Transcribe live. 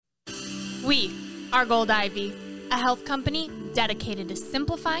We are Gold Ivy, a health company dedicated to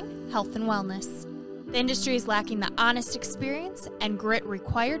simplifying health and wellness. The industry is lacking the honest experience and grit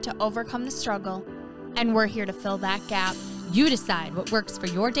required to overcome the struggle, and we're here to fill that gap. You decide what works for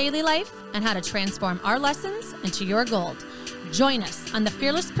your daily life and how to transform our lessons into your gold. Join us on the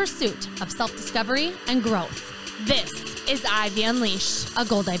fearless pursuit of self-discovery and growth. This is Ivy Unleashed, A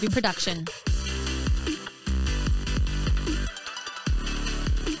Gold Ivy production.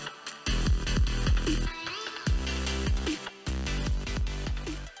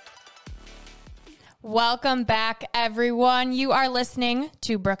 Welcome back, everyone. You are listening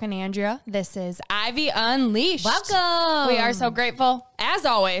to Brooke and Andrea. This is Ivy Unleashed. Welcome. We are so grateful, as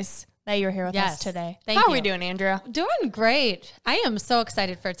always, that you're here with us today. How are we doing, Andrea? Doing great. I am so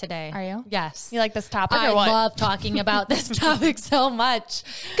excited for today. Are you? Yes. You like this topic I or what? love talking about this topic so much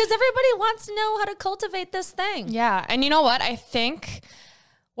because everybody wants to know how to cultivate this thing. Yeah. And you know what? I think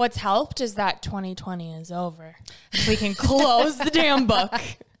what's helped is that 2020 is over. We can close the damn book.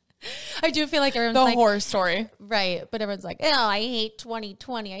 I do feel like everyone's The like, horror story. right. But everyone's like, oh, I hate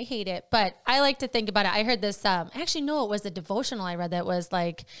 2020. I hate it. But I like to think about it. I heard this, actually, no, it was a devotional I read that was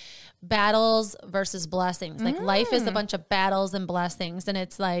like battles versus blessings. Like life is a bunch of battles and blessings. And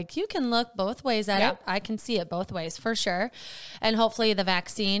it's like, you can look both ways at it. I can see it both ways for sure. And hopefully the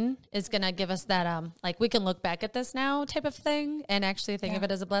vaccine is going to give us that, like we can look back at this now type of thing and actually think of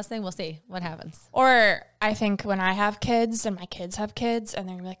it as a blessing. We'll see what happens. Or I think when I have kids and my kids have kids and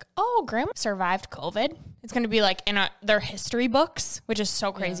they're gonna be like, oh, grandma survived COVID. It's going to be like in their history books, which is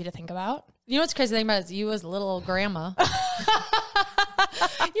so crazy to think about. You know what's crazy thing about it is you as a little old grandma.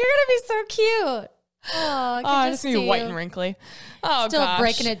 You're going to be so cute. Oh, I just gonna be white and wrinkly. Oh, still gosh.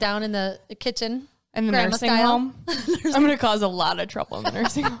 breaking it down in the kitchen. In the nursing home. I'm going to cause a lot of trouble in the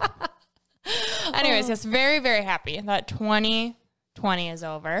nursing home. Anyways, yes, very, very happy that 2020 is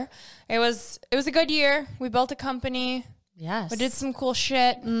over. It was a good year. We built a company. Yes. We did some cool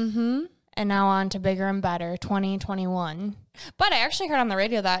shit. Mm-hmm. And now on to bigger and better, 2021. But I actually heard on the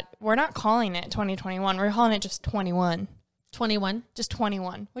radio that we're not calling it 2021. We're calling it just 21. 21? Just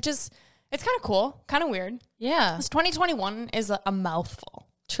 21, which is, it's kind of cool, kind of weird. Yeah. Because 2021 is a mouthful.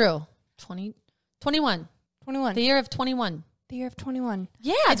 True. 21. 21. The year of 21. The year of 21.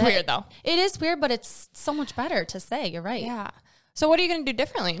 Yeah. It's weird, though. It is weird, but it's so much better to say. You're right. Yeah. So what are you going to do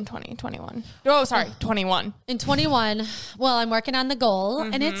differently in 2021? Oh, sorry, 21. In 21, well, I'm working on the goal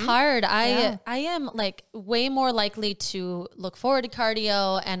and it's hard. I am like way more likely to look forward to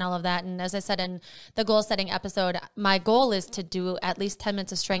cardio and all of that. And as I said in the goal setting episode, my goal is to do at least 10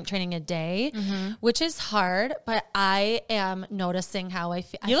 minutes of strength training a day, which is hard, but I am noticing how I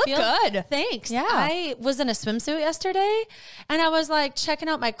feel. You look good. Thanks. Yeah. I was in a swimsuit yesterday and I was like checking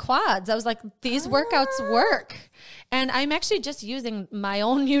out my quads. I was like, these workouts work. And I'm actually just using my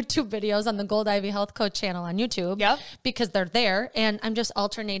own YouTube videos on the Gold Ivy Health Coach channel on YouTube because they're there. And I'm just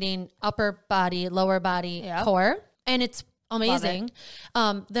alternating upper body, lower body, core. And it's amazing.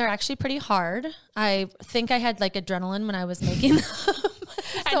 They're actually pretty hard. I think I had like adrenaline when I was making them.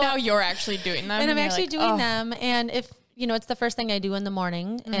 And now you're actually doing them. And I'm actually doing them. And if, you know, it's the first thing I do in the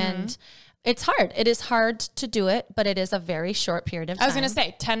morning and it's hard. It is hard to do it, but it is a very short period of time. I was going to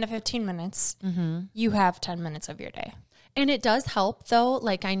say 10 to 15 minutes. You have 10 minutes of your day. And it does help though.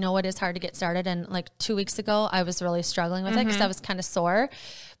 Like I know it is hard to get started. And like 2 weeks ago, I was really struggling with it because I was kind of sore.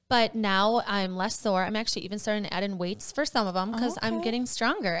 But now I'm less sore. I'm actually even starting to add in weights for some of them because I'm getting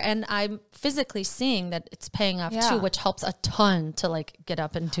stronger. And I'm physically seeing that it's paying off too, which helps a ton to like get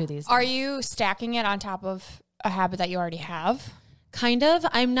up and do these things. Are you stacking it on top of a habit that you already have? Kind of.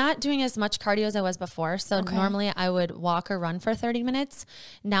 I'm not doing as much cardio as I was before. So normally I would walk or run for 30 minutes.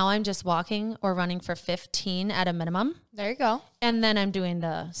 Now I'm just walking or running for 15 at a minimum. There you go. And then I'm doing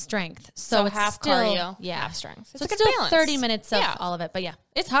the strength. So it's half still, cardio, half strength. So it's still balance. 30 minutes of all of it. But yeah,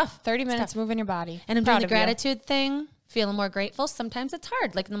 it's tough. 30 minutes moving your body. And I'm doing the gratitude thing, feeling more grateful. Sometimes it's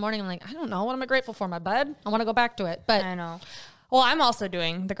hard. Like in the morning, I'm like, I don't know. What am I grateful for? My bed? I want to go back to it. But I know. Well, I'm also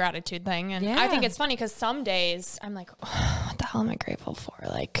doing the gratitude thing. And I think it's funny because some days I'm like, oh, what the hell am I grateful for?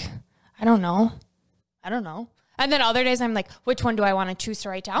 Like, I don't know. And then other days I'm like, which one do I want to choose to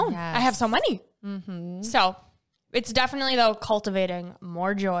write down? Yes. I have so many. So it's definitely, though, cultivating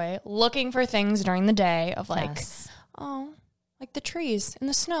more joy, looking for things during the day of like, oh, like the trees and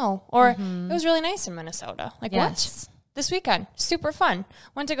the snow. Or it was really nice in Minnesota. Like what? This weekend. Super fun.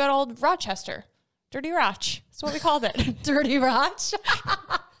 Went to good old Rochester. Dirty Roch. That's what we called it. Dirty Roch.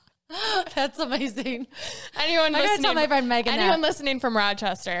 That's amazing. Anyone I gotta tell my friend Megan anyone listening from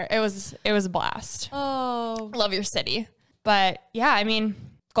Rochester, it was a blast. Oh. Love your city. But yeah, I mean,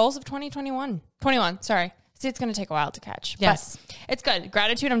 goals of 2021. 21, sorry. See, it's going to take a while to catch. Yes. But it's good.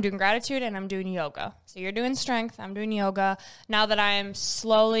 Gratitude, I'm doing gratitude and I'm doing yoga. So you're doing strength, I'm doing yoga. Now that I'm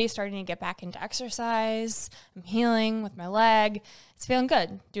slowly starting to get back into exercise, I'm healing with my leg. It's feeling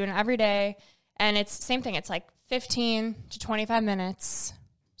good. Doing it every day. And it's the same thing. It's like 15 to 25 minutes.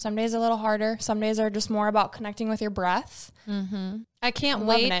 Some days a little harder. Some days are just more about connecting with your breath. Mm-hmm. I can't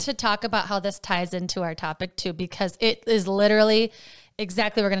wait to talk about how this ties into our topic too, because it is literally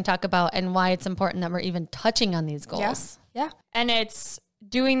exactly what we're going to talk about and why it's important that we're even touching on these goals. Yeah. And it's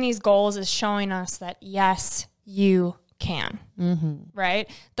doing these goals is showing us that, yes, you can, right?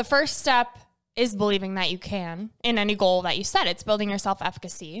 The first step is believing that you can in any goal that you set. It's building your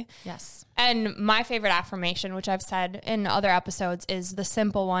self-efficacy. Yes. And my favorite affirmation, which I've said in other episodes, is the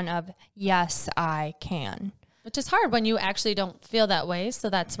simple one of, yes, I can. Which is hard when you actually don't feel that way.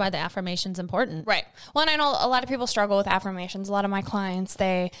 So that's why the affirmation's important. Right. Well, and I know a lot of people struggle with affirmations. A lot of my clients,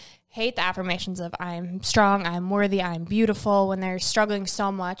 they hate the affirmations of I'm strong, I'm worthy, I'm beautiful, when they're struggling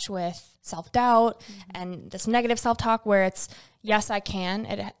so much with self-doubt and this negative self-talk where it's, yes, I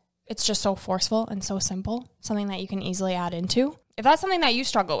can. It's just so forceful and so simple, something that you can easily add into. If that's something that you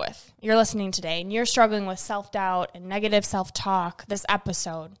struggle with, you're listening today and you're struggling with self-doubt and negative self-talk, this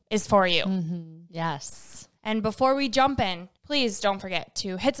episode is for you. Yes. And before we jump in, please don't forget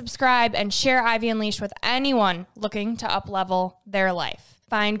to hit subscribe and share Ivy Unleashed with anyone looking to up-level their life.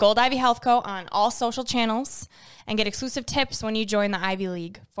 Find Gold Ivy Health Co. on all social channels and get exclusive tips when you join the Ivy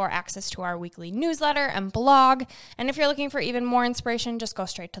League for access to our weekly newsletter and blog. And if you're looking for even more inspiration, just go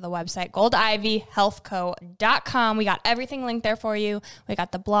straight to the website, goldivyhealthco.com. We got everything linked there for you. We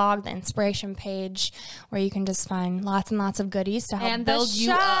got the blog, the inspiration page, where you can just find lots and lots of goodies to help build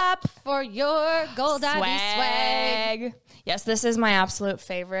you up. And the shop for your Gold Ivy swag. Yes, this is my absolute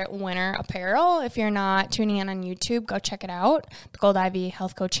favorite winter apparel. If you're not tuning in on YouTube, go check it out. The Gold Ivy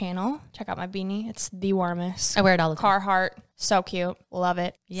Health Co. channel. Check out my beanie. It's the warmest. I wear it all the time. Carhartt. So cute. Love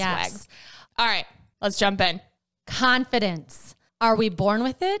it. Yes. Swag. All right. Let's jump in. Confidence. Are we born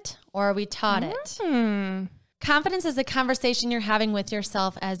with it or are we taught it? Confidence is a conversation you're having with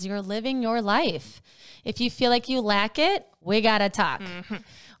yourself as you're living your life. If you feel like you lack it, we got to talk.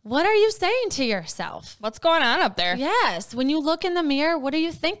 What are you saying to yourself? What's going on up there? Yes. When you look in the mirror, what are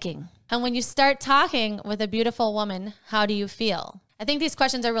you thinking? And when you start talking with a beautiful woman, how do you feel? I think these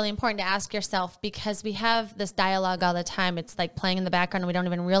questions are really important to ask yourself because we have this dialogue all the time. It's like playing in the background and we don't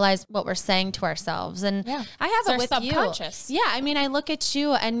even realize what we're saying to ourselves. And I have it with subconscious. you. Yeah. I mean, I look at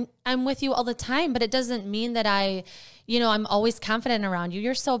you and I'm with you all the time, but it doesn't mean that I'm always confident around you.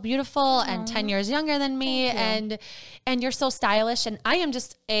 You're so beautiful and 10 years younger than me and you're so stylish. And I am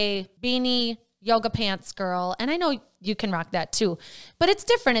just a beanie yoga pants girl. And I know you can rock that too, but it's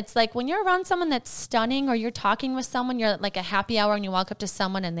different. It's like when you're around someone that's stunning or you're talking with someone, you're at like a happy hour and you walk up to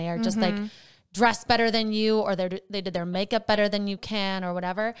someone and they are just like dressed better than you, or they did their makeup better than you can or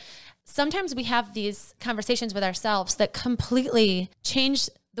whatever. Sometimes we have these conversations with ourselves that completely change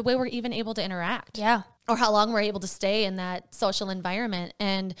the way we're even able to interact. Yeah. Or how long we're able to stay in that social environment.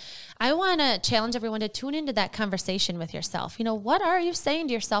 And I want to challenge everyone to tune into that conversation with yourself. What are you saying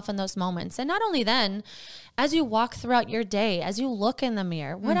to yourself in those moments? And not only then, as you walk throughout your day, as you look in the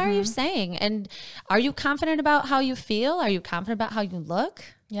mirror, what are you saying? And are you confident about how you feel? Are you confident about how you look?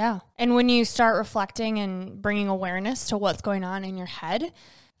 Yeah. And when you start reflecting and bringing awareness to what's going on in your head,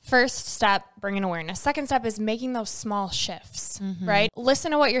 first step, bringing awareness. Second step is making those small shifts, right?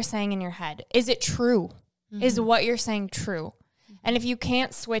 Listen to what you're saying in your head. Is it true? Is what you're saying true? And if you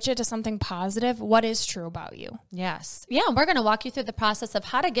can't switch it to something positive, what is true about you? Yes. Yeah. We're going to walk you through the process of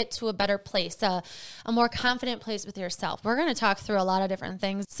how to get to a better place, a more confident place with yourself. We're going to talk through a lot of different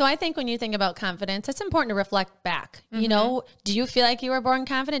things. So I think when you think about confidence, it's important to reflect back. Do you feel like you were born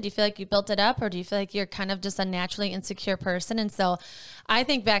confident? Do you feel like you built it up? Or do you feel like you're kind of just a naturally insecure person? And so I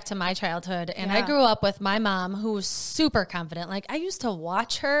think back to my childhood and I grew up with my mom who was super confident. Like I used to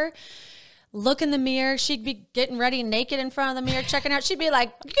watch her look in the mirror. She'd be getting ready naked in front of the mirror, checking out. She'd be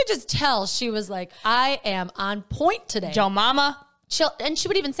like, you could just tell she was like, I am on point today. Joe Mama. And she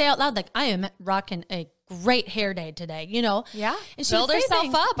would even say out loud, like, I am rocking a great hair day today, Yeah. And she build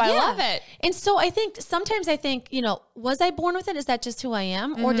herself up. I love it. And so sometimes I think, was I born with it? Is that just who I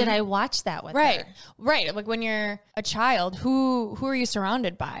am? Or did I watch that with her? Right. Like when you're a child, who are you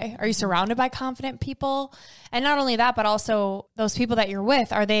surrounded by? Are you surrounded by confident people? And not only that, but also those people that you're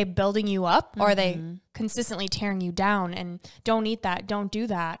with, are they building you up or are they consistently tearing you down and don't eat that, don't do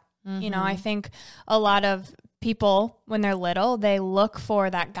that? I think a lot of people, when they're little, they look for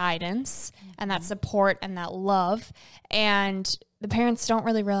that guidance and that support and that love. And the parents don't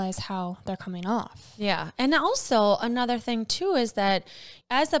really realize how they're coming off. Yeah. And also another thing too is that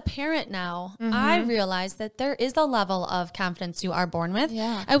as a parent now, I realize that there is a level of confidence you are born with.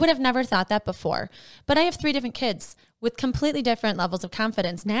 Yeah. I would have never thought that before, but I have 3 different kids with completely different levels of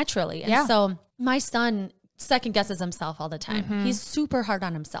confidence naturally. And so my son second guesses himself all the time. He's super hard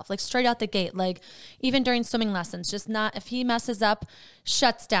on himself, like straight out the gate, like even during swimming lessons, just not, if he messes up,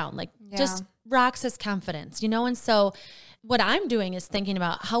 shuts down, like just rocks his confidence, you know? And so what I'm doing is thinking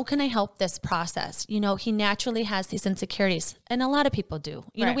about how can I help this process? You know, he naturally has these insecurities, and a lot of people do.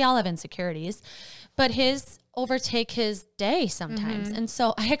 You know, we all have insecurities, but his overtake his day sometimes. And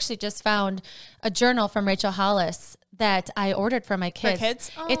so I actually just found a journal from Rachel Hollis that I ordered for my kids. For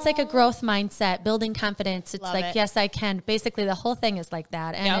kids? It's like a growth mindset, building confidence. It's Love like, it. yes, I can. Basically, the whole thing is like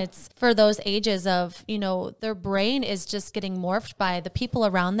that. And it's for those ages of, you know, their brain is just getting morphed by the people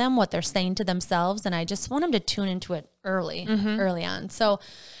around them, what they're saying to themselves. And I just want them to tune into it early on. So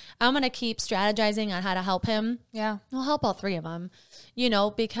I'm going to keep strategizing on how to help him. Yeah. I'll help all 3 of them, you know,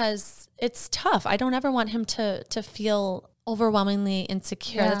 because it's tough. I don't ever want him to feel overwhelmingly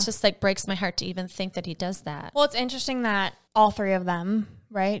insecure. That just like breaks my heart to even think that he does that. Well, it's interesting that all 3 of them,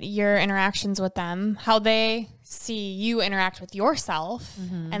 right? Your interactions with them, how they see you interact with yourself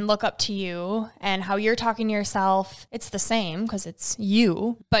and look up to you, and how you're talking to yourself. It's the same because it's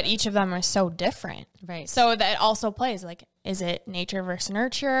you, but each of them are so different. Right. So that also plays like, is it nature versus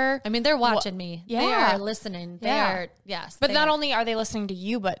nurture? I mean, they're watching me. Yeah. They are listening. They are, yes. But not only are they listening to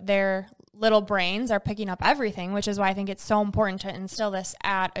you, but their little brains are picking up everything, which is why I think it's so important to instill this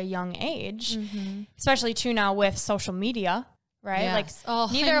at a young age, especially too now with social media, right? Yes.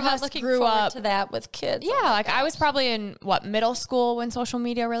 Like neither of us grew up to that with kids. Yeah, like I was probably in middle school when social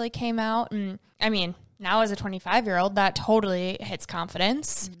media really came out. And I mean, now as a 25-year-old, that totally hits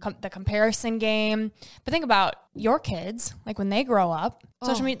confidence, the comparison game. But think about your kids, like when they grow up,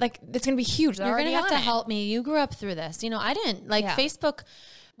 social media, like it's going to be huge. You're going to have to help me. You grew up through this. You know, I didn't like Facebook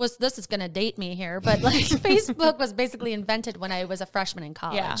this is going to date me here, but like Facebook was basically invented when I was a freshman in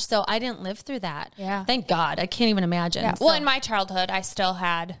college. Yeah. So I didn't live through that. Yeah. Thank God. I can't even imagine. Yeah. So. Well, in my childhood, I still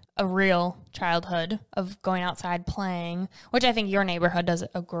had a real childhood of going outside playing, which I think your neighborhood does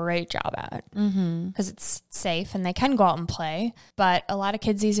a great job at because it's safe and they can go out and play. But a lot of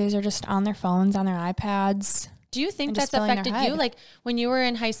kids these days are just on their phones, on their iPads. Do you think that's affected you? Like when you were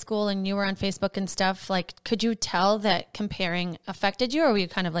in high school and you were on Facebook and stuff, like could you tell that comparing affected you, or were you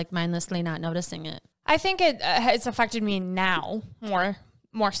kind of like mindlessly not noticing it? I think it's affected me now more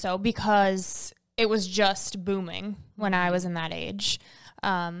so because it was just booming when I was in that age.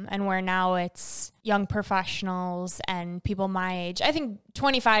 And where now it's young professionals and people my age. I think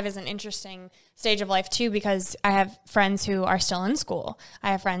 25 is an interesting stage of life too, because I have friends who are still in school.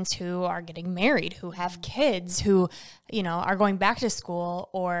 I have friends who are getting married, who have kids, who, you know, are going back to school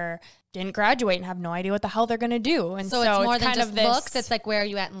or didn't graduate and have no idea what the hell they're going to do. And so it's more it's than kind just of this, looks. It's like, where are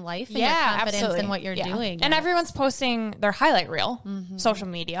you at in life and your confidence absolutely. and what you're doing. And everyone's posting their highlight reel, social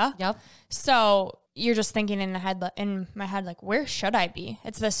media. Yep. So you're just thinking in my head, like, where should I be?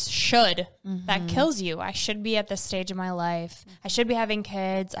 It's this should that kills you. I should be at this stage of my life. I should be having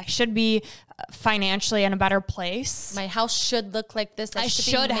kids. I should be financially in a better place. My house should look like this. I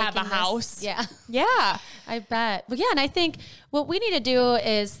should have a house. Yeah. Yeah. I bet. Well, yeah. And I think what we need to do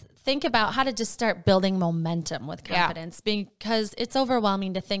is think about how to just start building momentum with confidence, because it's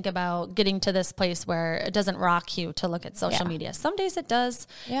overwhelming to think about getting to this place where it doesn't rock you to look at social media. Some days it does.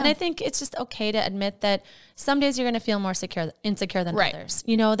 And I think it's just okay to admit that some days you're going to feel more insecure than others.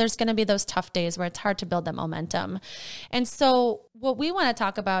 You know, there's going to be those tough days where it's hard to build that momentum. And so what we want to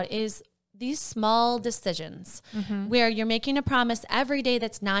talk about is these small decisions where you're making a promise every day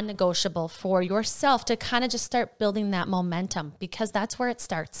that's non-negotiable for yourself to kind of just start building that momentum, because that's where it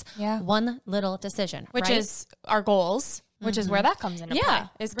starts. Yeah. One little decision, which is our goals, which is where that comes into play,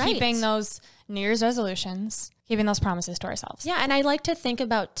 is keeping those New Year's resolutions, keeping those promises to ourselves. Yeah. And I like to think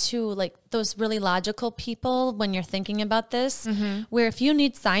about too, like those really logical people when you're thinking about this, where if you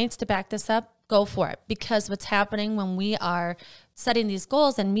need science to back this up, go for it. Because what's happening when we are setting these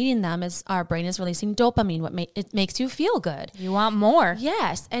goals and meeting them is our brain is releasing dopamine. It makes you feel good. You want more.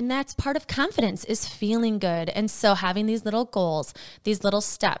 Yes. And that's part of confidence, is feeling good. And so having these little goals, these little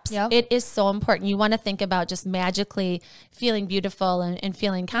steps, it is so important. You want to think about just magically feeling beautiful and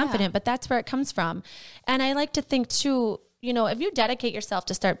feeling confident, but that's where it comes from. And I like to think too, if you dedicate yourself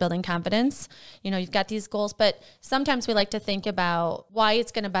to start building confidence, you've got these goals, but sometimes we like to think about why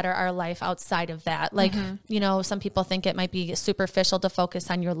it's going to better our life outside of that. Like, some people think it might be superficial to focus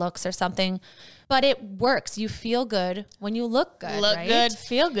on your looks or something, but it works. You feel good when you look good, Look right? good,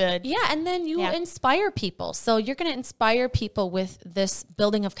 feel good. Yeah. And then you inspire people. So you're going to inspire people with this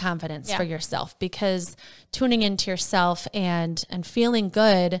building of confidence for yourself, because tuning into yourself and feeling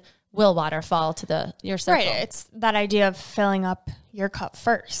good will waterfall to your circle. Right. It's that idea of filling up your cup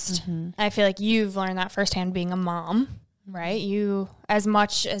first. And I feel like you've learned that firsthand being a mom, right? You, as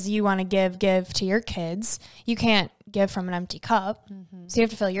much as you want to give to your kids, you can't give from an empty cup. So you have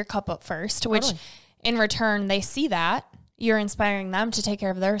to fill your cup up first, which in return, they see that. You're inspiring them to take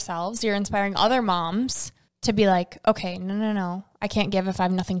care of themselves. You're inspiring other moms to be like, okay, no, I can't give if I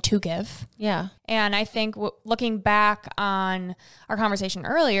have nothing to give. Yeah. And I think looking back on our conversation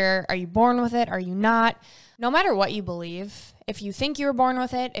earlier, are you born with it? Are you not? No matter what you believe, if you think you were born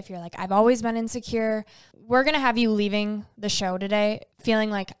with it, if you're like, I've always been insecure, we're going to have you leaving the show today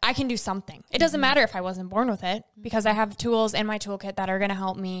feeling like I can do something. It doesn't matter if I wasn't born with it, because I have tools in my toolkit that are going to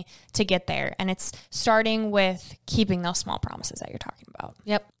help me to get there. And it's starting with keeping those small promises that you're talking about.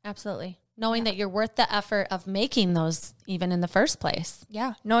 Yep, absolutely. Knowing that you're worth the effort of making those even in the first place.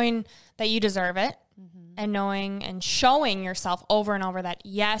 Yeah. Knowing that you deserve it, and knowing and showing yourself over and over that,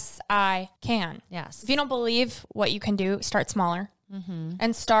 yes, I can. Yes. If you don't believe what you can do, start smaller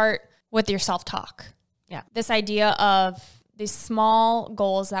and start with your self-talk. Yeah. This idea of these small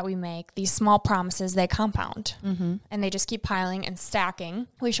goals that we make, these small promises, they compound and they just keep piling and stacking.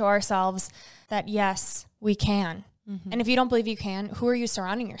 We show ourselves that, yes, we can. And if you don't believe you can, who are you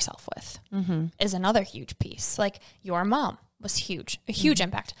surrounding yourself with is another huge piece. Like your mom was huge, a huge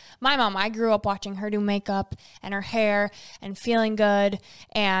impact. My mom, I grew up watching her do makeup and her hair and feeling good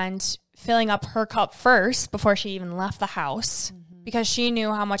and filling up her cup first before she even left the house because she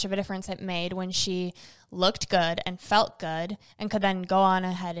knew how much of a difference it made when she looked good and felt good and could then go on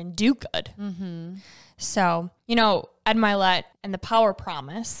ahead and do good. So, Ed Milet and the power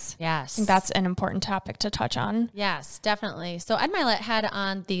promise. Yes. I think that's an important topic to touch on. Yes, definitely. So Ed Milet had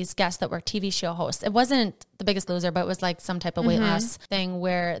on these guests that were TV show hosts. It wasn't The Biggest Loser, but it was like some type of weight loss thing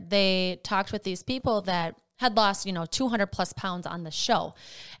where they talked with these people that had lost, 200 plus pounds on the show.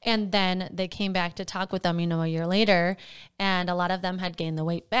 And then they came back to talk with them, a year later, and a lot of them had gained the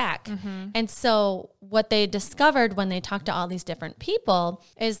weight back. And so what they discovered when they talked to all these different people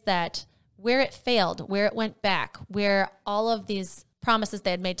is that where it failed, where it went back, where all of these promises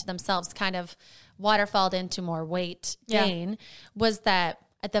they had made to themselves kind of waterfalled into more weight gain was that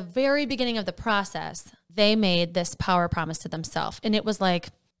at the very beginning of the process, they made this power promise to themselves. And it was like,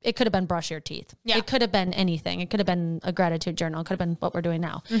 it could have been brush your teeth. Yeah. It could have been anything. It could have been a gratitude journal. It could have been what we're doing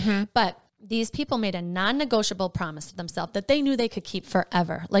now. But these people made a non-negotiable promise to themselves that they knew they could keep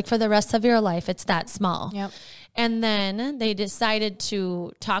forever. Like for the rest of your life, it's that small. Yep. And then they decided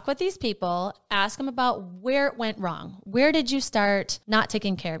to talk with these people, ask them about where it went wrong. Where did you start not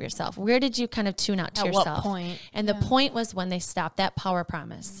taking care of yourself? Where did you kind of tune out to yourself? At what point? And the point was when they stopped that power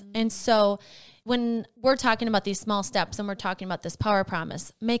promise. And so when we're talking about these small steps and we're talking about this power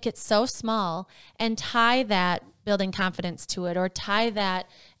promise, make it so small and tie that building confidence to it, or tie that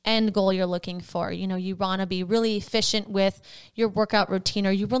end goal you're looking for. You want to be really efficient with your workout routine,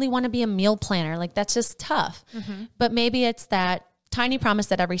 or you really want to be a meal planner. Like that's just tough. But maybe it's that tiny promise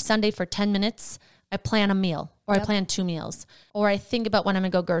that every Sunday for 10 minutes, I plan a meal, or I plan 2 meals, or I think about when I'm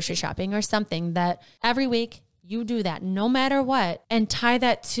going to go grocery shopping or something, that every week you do that no matter what, and tie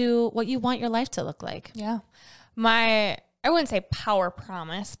that to what you want your life to look like. Yeah. I wouldn't say power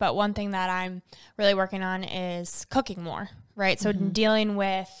promise, but one thing that I'm really working on is cooking more, right? So dealing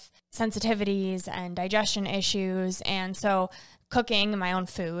with sensitivities and digestion issues. And so cooking my own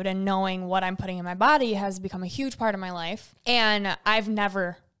food and knowing what I'm putting in my body has become a huge part of my life. And I've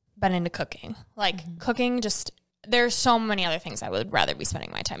never been into cooking. Like cooking there's so many other things I would rather be spending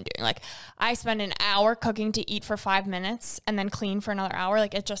my time doing. Like I spend an hour cooking to eat for 5 minutes and then clean for another hour.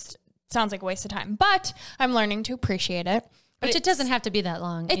 Like it just sounds like a waste of time, but I'm learning to appreciate it. But it doesn't have to be that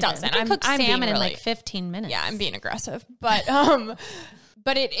long. It doesn't. You can cook salmon in really, like 15 minutes. Yeah, I'm being aggressive, but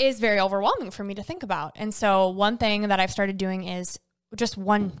it is very overwhelming for me to think about. And so one thing that I've started doing is just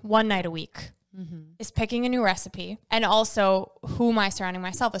one night a week is picking a new recipe, and also who am I surrounding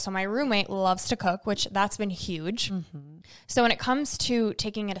myself with. So my roommate loves to cook, which that's been huge. So when it comes to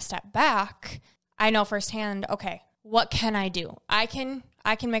taking it a step back, I know firsthand, okay, what can I do? I can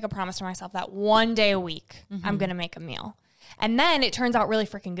make a promise to myself that one day a week, I'm going to make a meal. And then it turns out really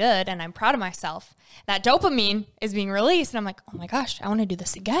freaking good, and I'm proud of myself. That dopamine is being released, and I'm like, oh my gosh, I want to do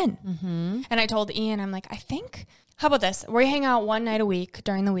this again. And I told Ian, I'm like, I think how about this? We hang out one night a week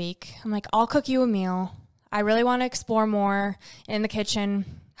during the week. I'm like, I'll cook you a meal. I really want to explore more in the kitchen.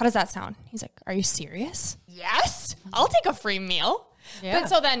 How does that sound? He's like, are you serious? Yes, I'll take a free meal. Yeah. But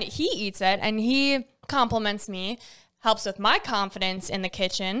so then he eats it and he compliments me, helps with my confidence in the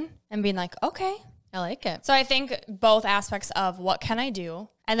kitchen and being like, okay. I like it. So I think both aspects of what can I do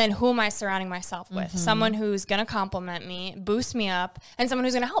and then who am I surrounding myself with? Someone who's going to compliment me, boost me up, and someone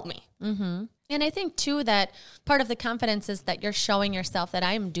who's going to help me. Mm-hmm. And I think, too, that part of the confidence is that you're showing yourself that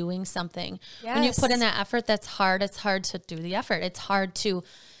I am doing something. Yes. When you put in that effort, that's hard. It's hard to do the effort. It's hard to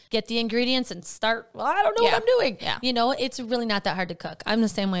get the ingredients and start, well, I don't know what I'm doing. Yeah. You know, it's really not that hard to cook. I'm the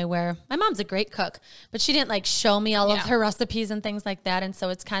same way where my mom's a great cook, but she didn't like show me all of her recipes and things like that. And so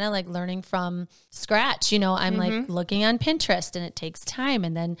it's kind of like learning from scratch. You know, I'm like looking on Pinterest and it takes time.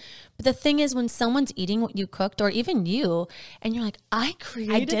 And then, but the thing is when someone's eating what you cooked or even you, and you're like, I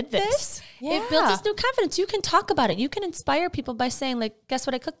did this. Yeah. It builds this new confidence. You can talk about it. You can inspire people by saying like, guess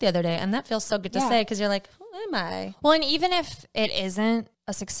what I cooked the other day? And that feels so good to say because you're like, who am I? Well, and even if it isn't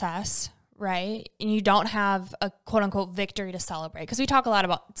a success, right? And you don't have a quote unquote victory to celebrate. Because we talk a lot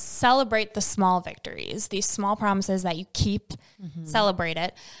about celebrate the small victories, these small promises that you keep, celebrate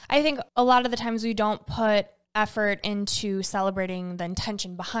it. I think a lot of the times we don't put effort into celebrating the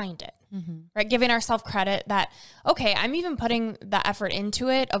intention behind it, right? Giving ourselves credit that, okay, I'm even putting the effort into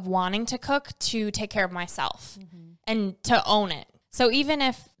it of wanting to cook to take care of myself and to own it. So even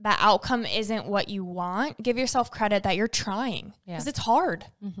if the outcome isn't what you want, give yourself credit that you're trying because it's hard.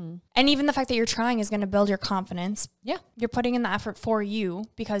 And even the fact that you're trying is going to build your confidence. Yeah. You're putting in the effort for you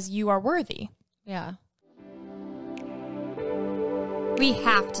because you are worthy. Yeah. We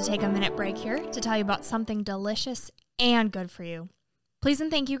have to take a minute break here to tell you about something delicious and good for you. Please and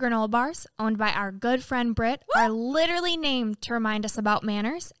thank you granola bars, owned by our good friend Britt, are literally named to remind us about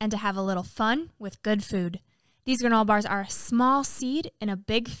manners and to have a little fun with good food. These granola bars are a small seed in a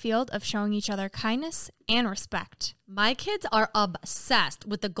big field of showing each other kindness and respect. My kids are obsessed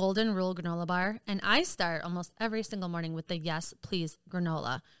with the Golden Rule granola bar, and I start almost every single morning with the Yes Please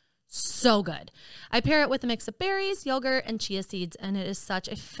granola. So good. I pair it with a mix of berries, yogurt, and chia seeds, and it is such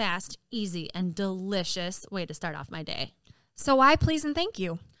a fast, easy, and delicious way to start off my day. So why please and thank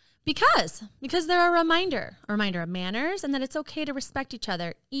you? Because they're a reminder of manners and that it's okay to respect each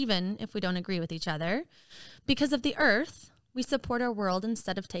other, even if we don't agree with each other. Because of the earth, we support our world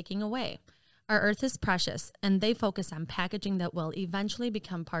instead of taking away. Our earth is precious, and they focus on packaging that will eventually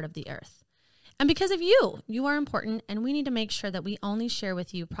become part of the earth. And because of you are important, and we need to make sure that we only share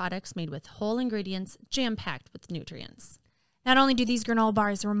with you products made with whole ingredients, jam-packed with nutrients. Not only do these granola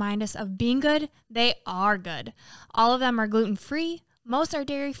bars remind us of being good, they are good. All of them are gluten-free, most are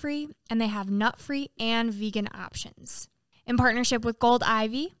dairy-free, and they have nut-free and vegan options. In partnership with Gold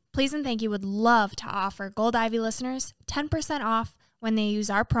Ivy, Please and Thank You would love to offer Gold Ivy listeners 10% off when they use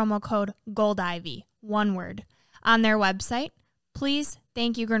our promo code GOLDIVY, one word, on their website,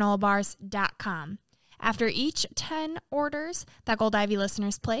 pleasethankyouGranolaBars.com. After each 10 orders that Gold Ivy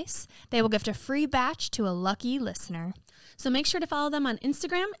listeners place, they will gift a free batch to a lucky listener. So make sure to follow them on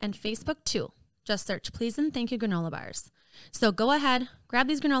Instagram and Facebook too. Just search Please and Thank You Granola Bars. So go ahead, grab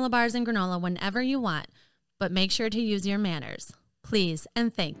these granola bars and granola whenever you want, but make sure to use your manners. Please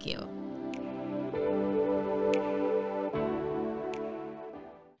and thank you.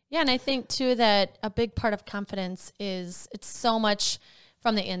 Yeah, and I think too that a big part of confidence is it's so much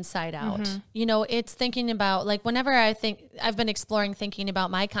from the inside out. You know, it's thinking about like whenever I've been exploring thinking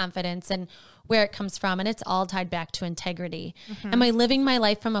about my confidence and where it comes from, and it's all tied back to integrity. Am I living my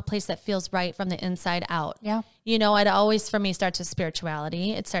life from a place that feels right from the inside out? Yeah. You know, it always for me starts with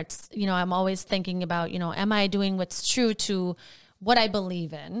spirituality. It starts, you know, I'm always thinking about, you know, am I doing what's true to what I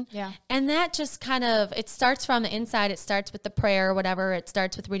believe in? Yeah. And that just kind of, it starts from the inside. It starts with the prayer or whatever. It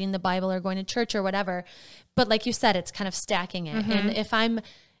starts with reading the Bible or going to church or whatever. But like you said, it's kind of stacking it. And if I'm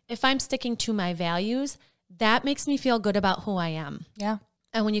sticking to my values, that makes me feel good about who I am. Yeah.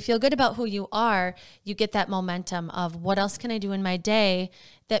 And when you feel good about who you are, you get that momentum of what else can I do in my day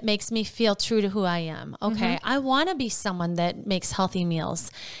that makes me feel true to who I am. Okay, I want to be someone that makes healthy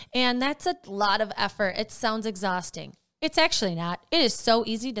meals. And that's a lot of effort. It sounds exhausting. It's actually not. It is so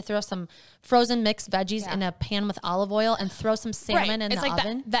easy to throw some frozen mixed veggies in a pan with olive oil and throw some salmon in the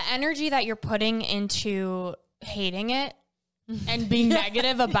oven. The energy that you're putting into hating it and being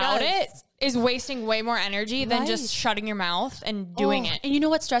negative about it is wasting way more energy than just shutting your mouth and doing it. And you know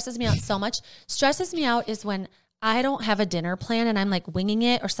what stresses me out so much? Stresses me out is when I don't have a dinner plan and I'm like winging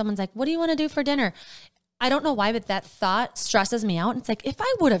it, or someone's like, what do you want to do for dinner? I don't know why, but that thought stresses me out. It's like, if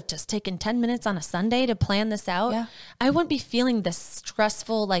I would have just taken 10 minutes on a Sunday to plan this out, I wouldn't be feeling this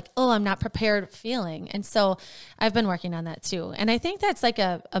stressful, like, oh, I'm not prepared feeling. And so I've been working on that too. And I think that's like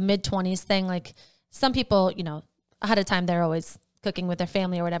a mid-20s thing. Like some people, you know, ahead of time, they're always cooking with their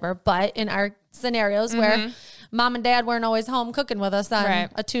family or whatever. But in our scenarios where mom and dad weren't always home cooking with us on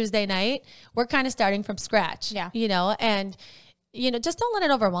a Tuesday night, we're kind of starting from scratch, you know, and, you know, just don't let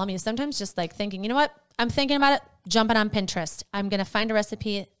it overwhelm you. Sometimes just like thinking, you know what, I'm thinking about it, jumping on Pinterest. I'm going to find a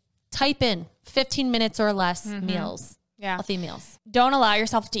recipe, type in 15 minutes or less meals, healthy meals. Don't allow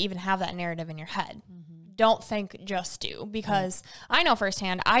yourself to even have that narrative in your head. Don't think, just do, because I know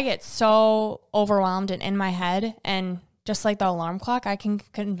firsthand, I get so overwhelmed and in my head, and just like the alarm clock, I can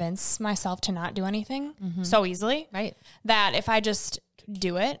convince myself to not do anything so easily, that if I just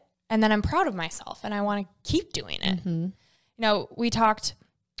do it, and then I'm proud of myself and I want to keep doing it. You know, we talked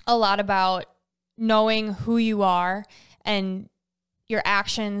a lot about knowing who you are and your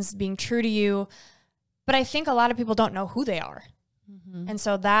actions being true to you. But I think a lot of people don't know who they are. And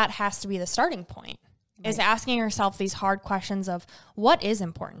so that has to be the starting point, is asking yourself these hard questions of what is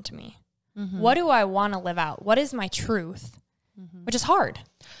important to me? What do I want to live out? What is my truth? Which is hard.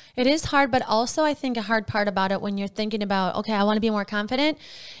 It is hard, but also I think a hard part about it when you're thinking about, okay, I want to be more confident,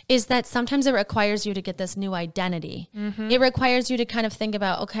 is that sometimes it requires you to get this new identity. It requires you to kind of think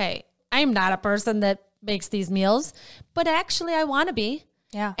about, okay, I'm not a person that makes these meals, but actually I want to be.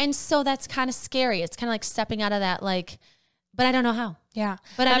 And so that's kind of scary. It's kind of like stepping out of that, like, but I don't know how.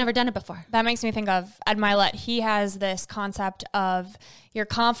 But I've never done it before. That makes me think of Ed Milet. He has this concept of your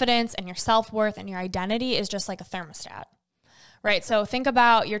confidence and your self-worth and your identity is just like a thermostat, right? So think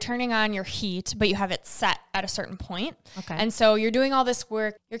about you're turning on your heat, but you have it set at a certain point. And so you're doing all this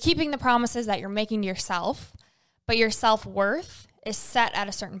work. You're keeping the promises that you're making to yourself, but your self-worth is set at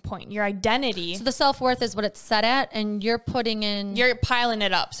a certain point. Your identity. So the self-worth is what it's set at, and you're putting in... You're piling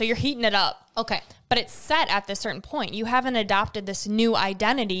it up. So you're heating it up. But it's set at this certain point. You haven't adopted this new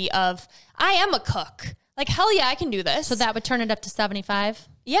identity of, I am a cook. Like, hell yeah, I can do this. So that would turn it up to 75?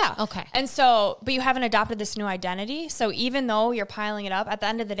 And so, but you haven't adopted this new identity. So even though you're piling it up, at the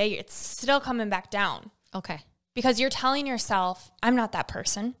end of the day, it's still coming back down. Because you're telling yourself, I'm not that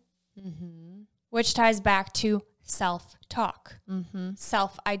person. Which ties back to self-talk,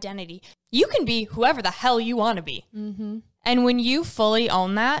 self-identity. You can be whoever the hell you want to be. And when you fully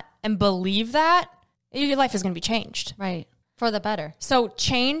own that and believe that, your life is going to be changed. For the better. So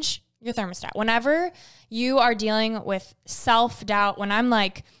change your thermostat. Whenever you are dealing with self-doubt, when I'm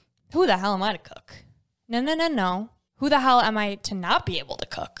like, who the hell am I to cook? No. Who the hell am I to not be able to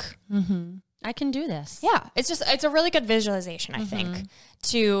cook? I can do this. It's a really good visualization, I think,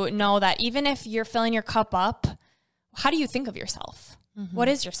 to know that even if you're filling your cup up, how do you think of yourself? What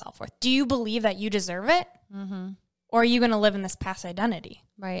is your self-worth? Do you believe that you deserve it? Or are you going to live in this past identity?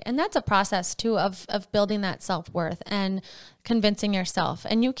 And that's a process too of building that self-worth and convincing yourself.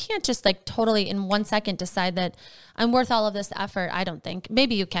 And you can't just like totally in 1 second decide that I'm worth all of this effort. I don't think.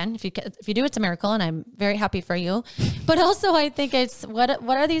 Maybe you can. If you do, it's a miracle, and I'm very happy for you. But also I think it's what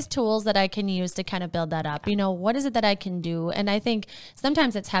are these tools that I can use to kind of build that up? You know, what is it that I can do? And I think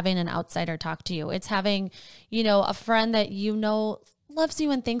sometimes it's having an outsider talk to you. It's having, you know, a friend that you know loves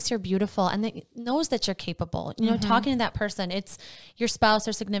you and thinks you're beautiful and that knows that you're capable. You know, talking to that person, it's your spouse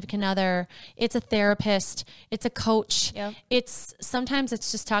or significant other, it's a therapist, it's a coach. It's sometimes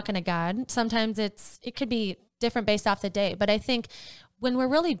it's just talking to God. Sometimes it could be different based off the day. But I think when we're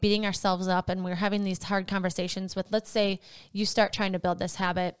really beating ourselves up and we're having these hard conversations with, let's say you start trying to build this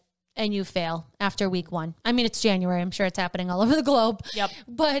habit and you fail after week 1. I mean, it's January. I'm sure it's happening all over the globe.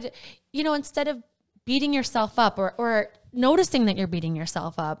 But, you know, instead of beating yourself up or noticing that you're beating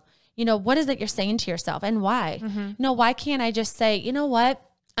yourself up, you know, what is it you're saying to yourself and why? You know, why can't I just say, you know what?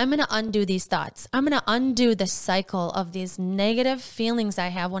 I'm going to undo these thoughts. I'm going to undo the cycle of these negative feelings I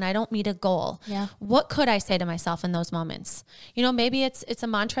have when I don't meet a goal. What could I say to myself in those moments? You know, maybe it's a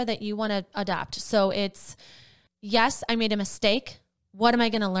mantra that you want to adopt. So it's, yes, I made a mistake. What am I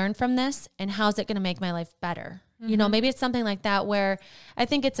going to learn from this? And how's it going to make my life better? You know, maybe it's something like that where I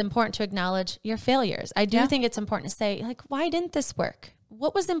think it's important to acknowledge your failures. I do think it's important to say, like, why didn't this work?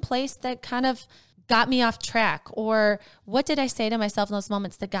 What was in place that kind of got me off track? Or what did I say to myself in those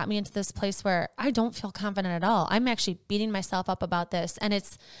moments that got me into this place where I don't feel confident at all? I'm actually beating myself up about this. And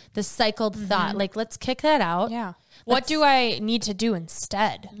it's the cycled thought. Like, let's kick that out. What do I need to do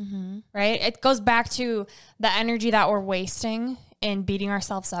instead? Right? It goes back to the energy that we're wasting in beating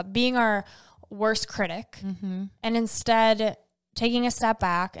ourselves up, being our worst critic, and instead taking a step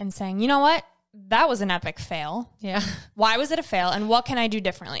back and saying, you know what? that was an epic fail. Yeah. Why was it a fail? And what can I do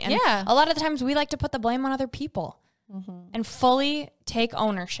differently? And a lot of the times we like to put the blame on other people and fully take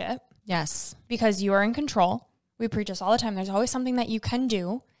ownership. Yes. Because you are in control. We preach this all the time. There's always something that you can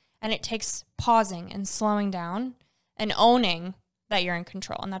do. And it takes pausing and slowing down and owning that you're in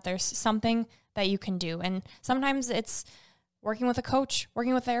control and that there's something that you can do. And sometimes it's working with a coach,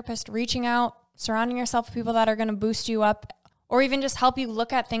 working with a therapist, reaching out, surrounding yourself with people that are going to boost you up, or even just help you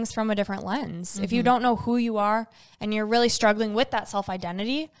look at things from a different lens. If you don't know who you are and you're really struggling with that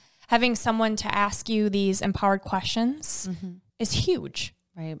self-identity, having someone to ask you these empowered questions is huge.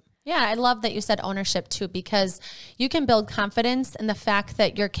 Right. Yeah, I love that you said ownership too, because you can build confidence in the fact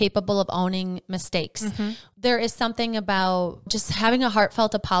that you're capable of owning mistakes. There is something about just having a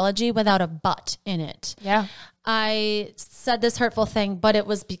heartfelt apology without a but in it. Yeah. I said this hurtful thing, but it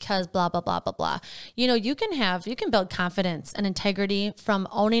was because blah, blah, blah, blah, blah. You know, you can build confidence and integrity from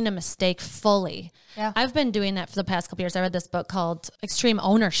owning a mistake fully. Yeah. I've been doing that for the past couple years. I read this book called Extreme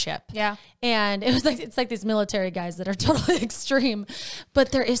Ownership. Yeah. And it's like these military guys that are totally extreme,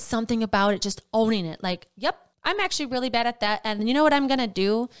 but there is something about it, just owning it. Like, yep, I'm actually really bad at that. And you know what I'm going to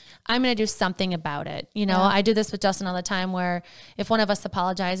do? I'm going to do something about it. You know, I do this with Justin all the time where if one of us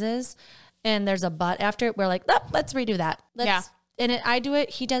apologizes and there's a but after it, we're like, oh, let's redo that. I do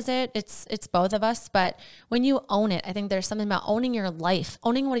it. He does it. It's both of us. But when you own it, I think there's something about owning your life,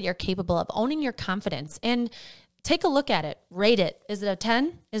 owning what you're capable of, owning your confidence, and take a look at it, rate it. Is it a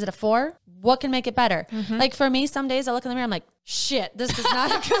 10? Is it a 4? What can make it better? Like for me, some days I look in the mirror, I'm like, shit, this is not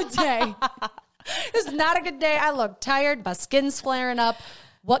a good day. This is not a good day. I look tired. My skin's flaring up.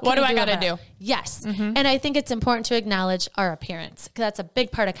 What do I got to do? Yes. And I think it's important to acknowledge our appearance because that's a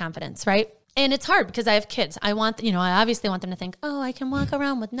big part of confidence, right? And it's hard because I have kids. I obviously want them to think, oh, I can walk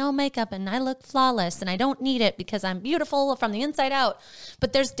around with no makeup and I look flawless and I don't need it because I'm beautiful from the inside out.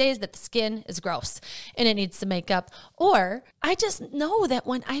 But there's days that the skin is gross and it needs some makeup. Or I just know that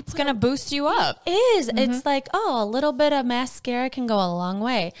when it's going to boost you up. It's like, oh, a little bit of mascara can go a long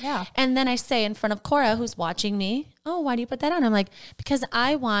way. Yeah. And then I say in front of Cora, who's watching me, oh, why do you put that on? I'm like, because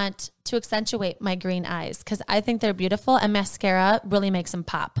I want to accentuate my green eyes because I think they're beautiful and mascara really makes them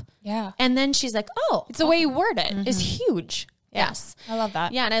pop. Yeah. And then she's like, oh. It's the way you word it is huge. Yes. I love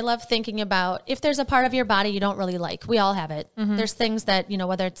that. Yeah. And I love thinking about if there's a part of your body you don't really like, we all have it. There's things that,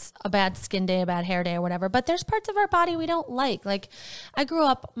 whether it's a bad skin day, a bad hair day or whatever, but there's parts of our body we don't like. Like I grew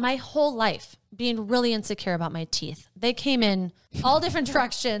up my whole life being really insecure about my teeth. They came in all different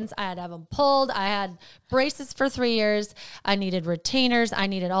directions. I had to have them pulled. I had braces for 3 years. I needed retainers. I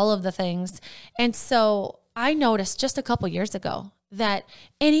needed all of the things. And so I noticed just a couple years ago that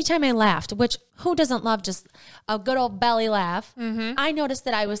anytime I laughed, which who doesn't love just a good old belly laugh, I noticed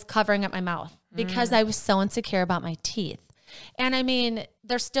that I was covering up my mouth because I was so insecure about my teeth. And I mean,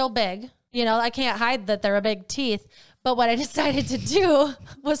 they're still big. I can't hide that they're a big teeth. But what I decided to do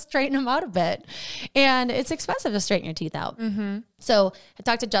was straighten them out a bit. And it's expensive to straighten your teeth out. So I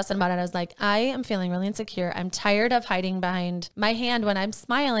talked to Justin about it. I was like, I am feeling really insecure. I'm tired of hiding behind my hand when I'm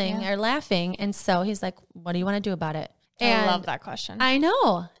smiling or laughing. And so he's like, what do you want to do about it? And I love that question. I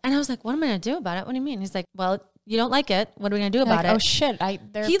know. And I was like, what am I going to do about it? What do you mean? He's like, well, you don't like it. What are we going to do about it? Oh, shit.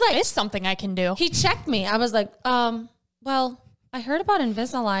 There is something I can do. He checked me. I was like, well, I heard about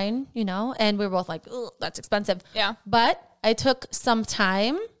Invisalign, and we were both like, oh, that's expensive. Yeah. But I took some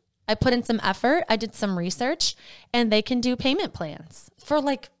time. I put in some effort. I did some research and they can do payment plans for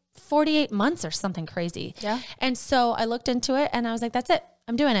like 48 months or something crazy. Yeah. And so I looked into it and I was like, that's it.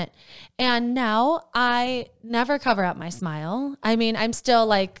 I'm doing it. And now I never cover up my smile. I mean, I'm still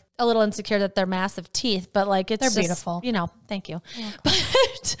like a little insecure that they're massive teeth, but like they're just beautiful. Thank you.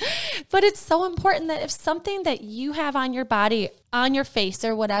 But it's so important that if something that you have on your body, on your face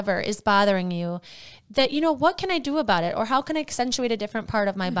or whatever is bothering you, that, what can I do about it? Or how can I accentuate a different part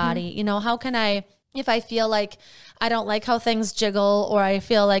of my body? How can I, if I feel like I don't like how things jiggle or I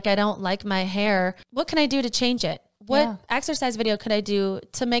feel like I don't like my hair, what can I do to change it? What exercise video could I do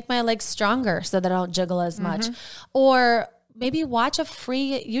to make my legs stronger so that I don't jiggle as much? Or maybe watch a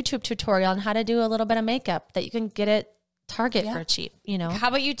free YouTube tutorial on how to do a little bit of makeup that you can get at Target for cheap, How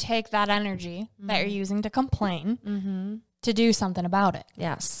about you take that energy that you're using to complain to do something about it?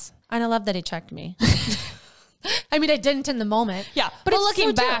 Yes. And I love that he checked me. I mean, I didn't in the moment. Yeah. But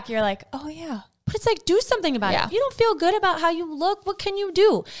looking back, you're like, oh yeah. But it's like, do something about it. If you don't feel good about how you look, what can you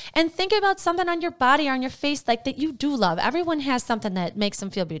do? And think about something on your body or on your face like that you do love. Everyone has something that makes them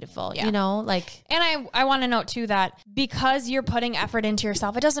feel beautiful, And I want to note too that because you're putting effort into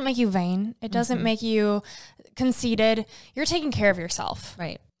yourself, it doesn't make you vain. It doesn't make you conceited. You're taking care of yourself.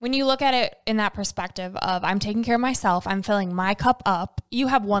 Right. When you look at it in that perspective of I'm taking care of myself, I'm filling my cup up, you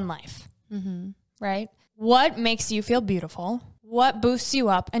have one life. right? What makes you feel beautiful? What boosts you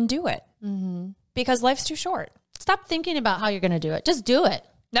up, and do it. Because life's too short. Stop thinking about how you're going to do it. Just do it.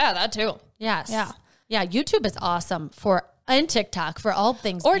 Yeah, that too. Yes. Yeah. Yeah. YouTube is awesome and TikTok for all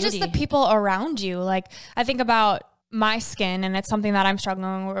things or beauty. just the people around you. Like, I think about my skin, and it's something that I'm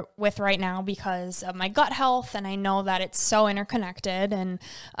struggling with right now because of my gut health. And I know that it's so interconnected, and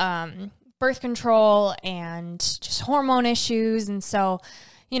birth control and just hormone issues. And so,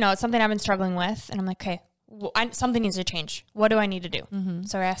 it's something I've been struggling with. And I'm like, okay, something needs to change. What do I need to do?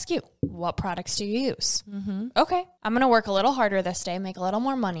 So I ask you, what products do you use? Okay, I'm going to work a little harder this day, make a little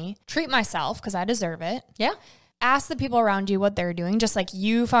more money, treat myself because I deserve it. Yeah. Ask the people around you what they're doing, just like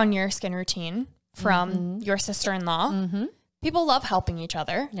you found your skin routine from your sister-in-law. People love helping each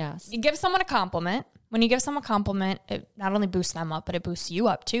other. Yes. You give someone a compliment. When you give someone a compliment, it not only boosts them up, but it boosts you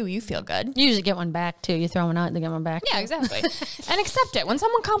up too. You feel good. You usually get one back too. You throw one out, they get one back. Yeah, exactly. And accept it. When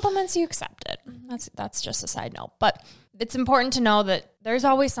someone compliments you, accept it. That's just a side note. But it's important to know that there's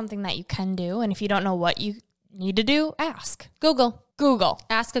always something that you can do. And if you don't know what you need to do, ask. Google.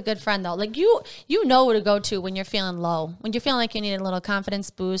 Ask a good friend though. Like you know where to go to when you're feeling low. When you're feeling like you need a little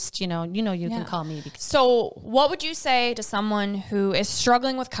confidence boost, you can call me. So what would you say to someone who is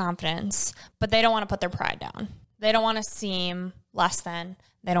struggling with confidence, but they don't want to put their pride down? They don't want to seem less than.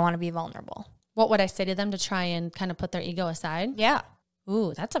 They don't want to be vulnerable. What would I say to them to try and kind of put their ego aside? Yeah.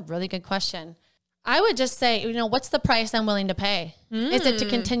 Ooh, that's a really good question. I would just say, what's the price I'm willing to pay? Is it to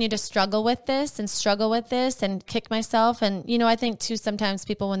continue to struggle with this and kick myself? And, I think too, sometimes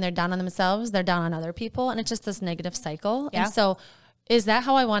people, when they're down on themselves, they're down on other people. And it's just this negative cycle. Yeah. And so is that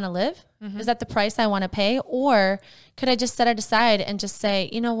how I want to live? Is that the price I want to pay? Or could I just set it aside and just say,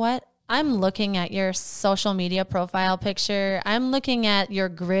 you know what? I'm looking at your social media profile picture. I'm looking at your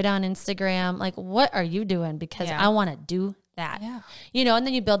grid on Instagram. Like, what are you doing? Because I want to do that, and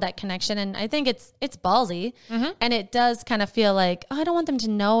then you build that connection. And I think it's ballsy and it does kind of feel like, I don't want them to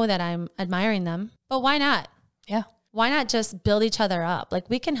know that I'm admiring them, but why not? Yeah. Why not just build each other up? Like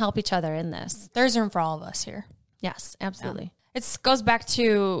we can help each other in this. There's room for all of us here. Yes, absolutely. Yeah. It goes back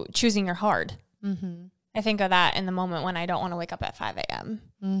to choosing your hard. I think of that in the moment when I don't want to wake up at 5 a.m.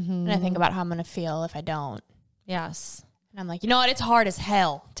 And I think about how I'm going to feel if I don't. Yes. And I'm like, you know what? It's hard as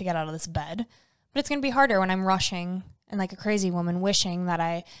hell to get out of this bed, but it's going to be harder when I'm rushing and like a crazy woman wishing that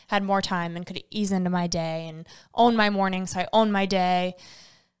I had more time and could ease into my day and own my morning. So I own my day.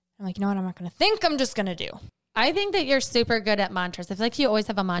 I'm like, you know what? I'm not going to think. I'm just going to do. I think that you're super good at mantras. I feel like you always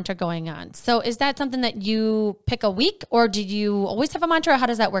have a mantra going on. So is that something that you pick a week, or do you always have a mantra? Or how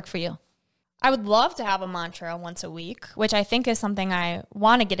does that work for you? I would love to have a mantra once a week, which I think is something I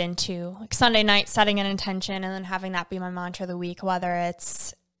want to get into. Like Sunday night, setting an intention and then having that be my mantra of the week, whether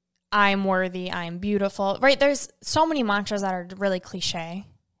it's I'm worthy, I'm beautiful, right? There's so many mantras that are really cliche,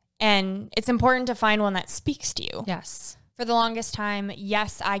 and it's important to find one that speaks to you. Yes. For the longest time,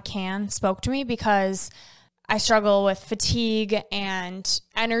 yes, I can spoke to me because I struggle with fatigue and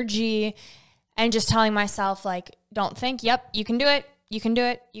energy and just telling myself, like, don't think, yep, you can do it. You can do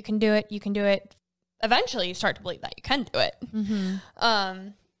it. You can do it. You can do it. Eventually you start to believe that you can do it.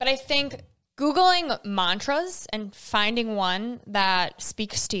 But I think Googling mantras and finding one that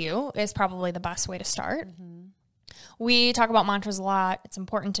speaks to you is probably the best way to start. We talk about mantras a lot. It's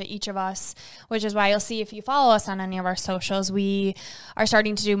important to each of us, which is why you'll see if you follow us on any of our socials, we are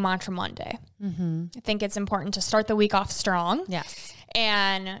starting to do Mantra Monday. I think it's important to start the week off strong. Yes.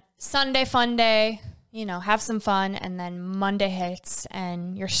 And Sunday, fun day, have some fun. And then Monday hits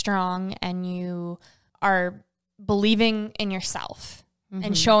and you're strong and you are believing in yourself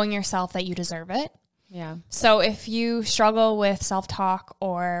and showing yourself that you deserve it. Yeah. So if you struggle with self-talk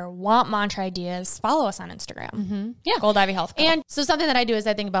or want mantra ideas, follow us on Instagram. Yeah. Gold Ivy Health Co. And so something that I do is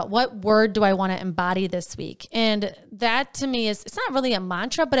I think about what word do I want to embody this week? And that to me it's not really a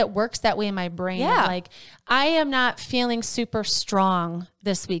mantra, but it works that way in my brain. Yeah. Like I am not feeling super strong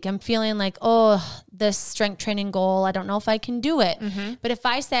this week. I'm feeling like, this strength training goal, I don't know if I can do it. But if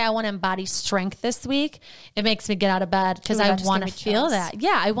I say I want to embody strength this week, it makes me get out of bed because I want to feel that.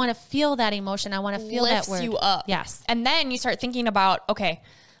 Yeah, I want to feel that emotion. I want to feel that word. Lifts you up. Yes. And then you start thinking about, okay,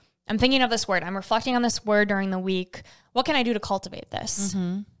 I'm thinking of this word. I'm reflecting on this word during the week. What can I do to cultivate this?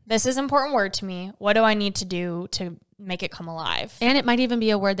 This is an important word to me. What do I need to do to make it come alive? And it might even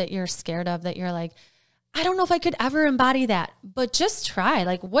be a word that you're scared of, that you're like, I don't know if I could ever embody that, but just try.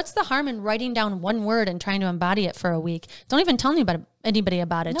 Like, what's the harm in writing down one word and trying to embody it for a week? Don't even tell anybody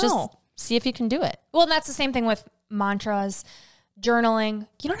about it. No. Just see if you can do it. Well, and that's the same thing with mantras, journaling.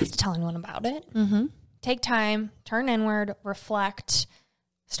 You don't have to tell anyone about it. Take time, turn inward, reflect,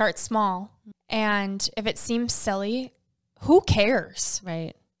 start small. And if it seems silly, who cares?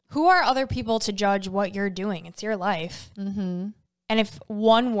 Right. who are other people to judge what you're doing? It's your life. Mm-hmm. And if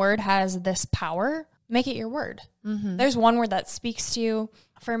one word has this power, make it your word. Mm-hmm. There's one word that speaks to you.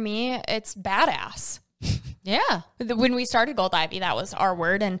 For me, it's badass. Yeah. When we started Gold Ivy, that was our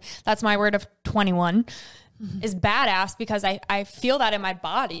word. And that's my word of 21 is badass, because I feel that in my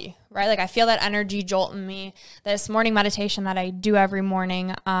body, right? Like I feel that energy jolt in me. This morning meditation that I do every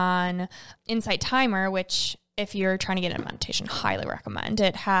morning on Insight Timer, which if you're trying to get into meditation, highly recommend.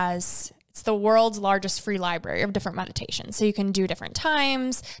 It's the world's largest free library of different meditations. So you can do different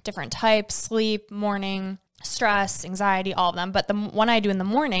times, different types, sleep, morning, stress, anxiety, all of them. But the one I do in the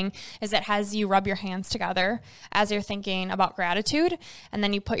morning is it has you rub your hands together as you're thinking about gratitude. And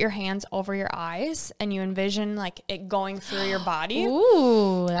then you put your hands over your eyes and you envision like it going through your body.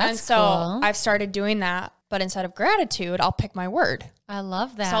 Ooh, that's And so cool. I've started doing that. But instead of gratitude, I'll pick my word. I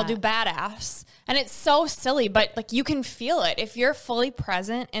love that. So I'll do badass. And it's so silly, but like you can feel it. If you're fully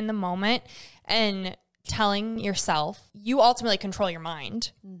present in the moment and telling yourself, you ultimately control your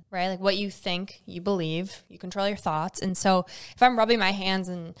mind, right? Like what you think, you believe, you control your thoughts. And so if I'm rubbing my hands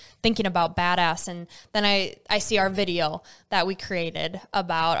and thinking about badass, and then I see our video that we created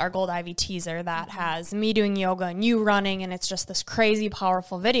about our Gold Ivy teaser that has me doing yoga and you running, and it's just this crazy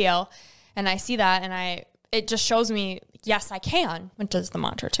powerful video. And I see that and it just shows me, yes, I can, which is the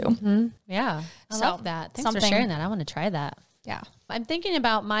mantra too. Mm-hmm. Yeah. I love that. Thanks for sharing that. I want to try that. Yeah. I'm thinking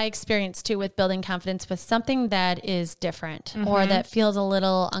about my experience too with building confidence with something that is different or that feels a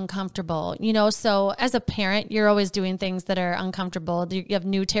little uncomfortable, so as a parent, you're always doing things that are uncomfortable. You have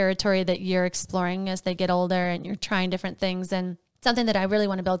new territory that you're exploring as they get older and you're trying different things. And something that I really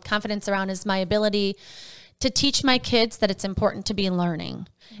want to build confidence around is my ability to teach my kids that it's important to be learning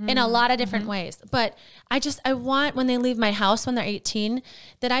in a lot of different ways. But I want, when they leave my house when they're 18,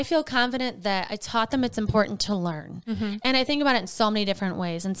 that I feel confident that I taught them it's important to learn. And I think about it in so many different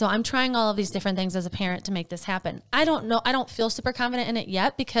ways. And so I'm trying all of these different things as a parent to make this happen. I don't know. I don't feel super confident in it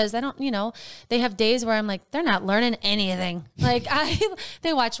yet because they have days where I'm like, they're not learning anything. Like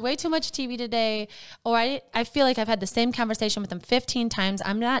they watch way too much TV today, or I feel like I've had the same conversation with them 15 times.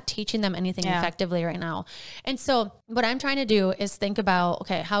 I'm not teaching them anything effectively right now. And so what I'm trying to do is think about,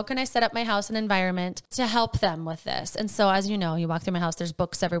 okay, how can I set up my house and environment to help them with this? And so as you know, you walk through my house, there's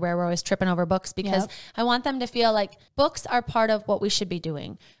books everywhere. We're always tripping over books because I want them to feel like books are part of what we should be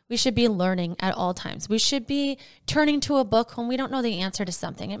doing. We should be learning at all times. We should be turning to a book when we don't know the answer to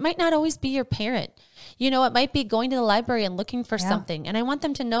something. It might not always be your parent. It might be going to the library and looking for something. And I want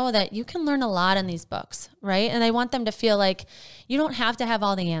them to know that you can learn a lot in these books, right? And I want them to feel like you don't have to have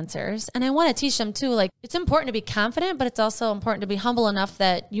all the answers. And I want to teach them too, like it's important to be confident, but it's also important to be humble enough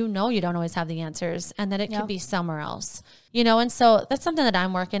that you don't always have the answers and that it could be somewhere else. And so that's something that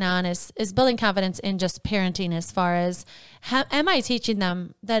I'm working on is building confidence in just parenting as far as am I teaching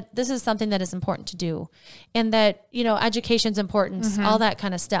them that this is something that is important to do and that, education's importance, all that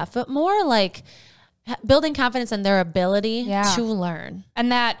kind of stuff, but more like building confidence in their ability to learn.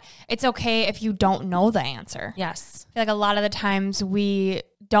 And that it's okay if you don't know the answer. Yes. I feel like a lot of the times we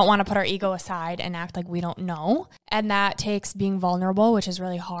don't want to put our ego aside and act like we don't know. And that takes being vulnerable, which is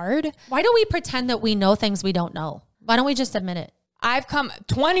really hard. Why do we pretend that we know things we don't know? Why don't we just admit it?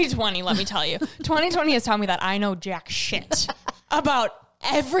 2020, let me tell you, 2020 has taught me that I know jack shit about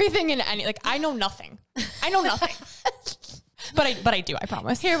everything and I know nothing. I know nothing. But I do, I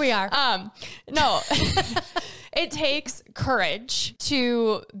promise. Here we are. No, it takes courage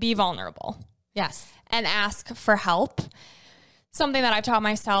to be vulnerable. Yes. And ask for help. Something that I've taught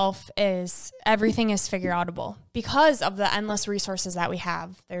myself is everything is figure outable because of the endless resources that we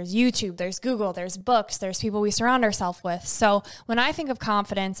have. There's YouTube, there's Google, there's books, there's people we surround ourselves with. So when I think of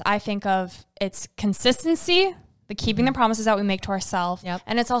confidence, I think of its consistency, the keeping the promises that we make to ourselves. Yep.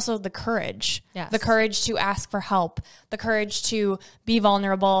 And it's also the courage, yes. The courage to ask for help, the courage to be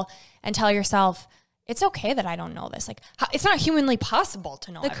vulnerable and tell yourself, it's okay that I don't know this. Like it's not humanly possible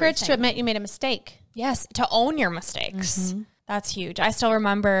to know the courage to admit you made a mistake. Yes. To own your mistakes. Mm-hmm. That's huge. I still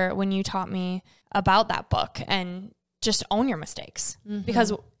remember when you taught me about that book and just own your mistakes. Mm-hmm.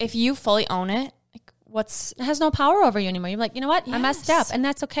 Because if you fully own it, like it has no power over you anymore. You're like, you know what? Yes. I messed up and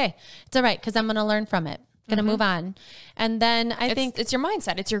that's okay. It's all right because I'm going to learn from it. Going to move on. And then I think it's your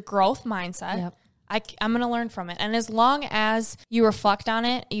mindset. It's your growth mindset. Yep. I'm going to learn from it. And as long as you reflect on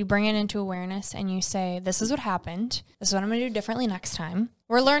it, you bring it into awareness and you say, this is what happened. This is what I'm going to do differently next time.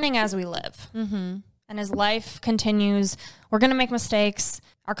 We're learning as we live. Mm-hmm. And as life continues, we're going to make mistakes.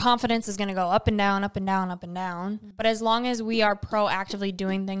 Our confidence is going to go up and down, up and down, up and down. Mm-hmm. But as long as we are proactively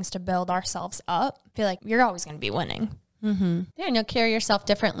doing things to build ourselves up, I feel like you're always going to be winning. Mm-hmm. Yeah, and you'll carry yourself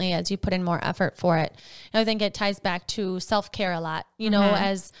differently as you put in more effort for it. And I think it ties back to self-care a lot,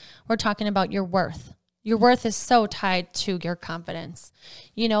 as we're talking about your worth. Your worth is so tied to your confidence,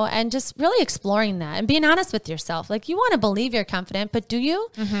 and just really exploring that and being honest with yourself. Like, you want to believe you're confident, but do you?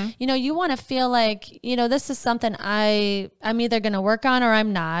 Mm-hmm. You want to feel like, this is something I'm either going to work on or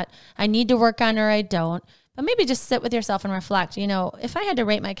I'm not. I need to work on or I don't. But maybe just sit with yourself and reflect, if I had to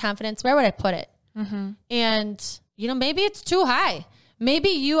rate my confidence, where would I put it? Mm-hmm. And, maybe it's too high. Maybe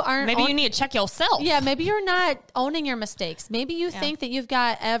you aren't. Maybe you need to check yourself. Yeah, maybe you're not owning your mistakes. Maybe you think that you've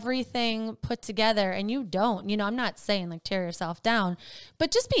got everything put together and you don't. I'm not saying like tear yourself down,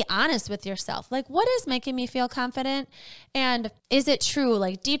 but just be honest with yourself. Like, what is making me feel confident? And is it true,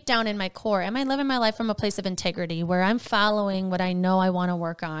 like deep down in my core? Am I living my life from a place of integrity where I'm following what I know I want to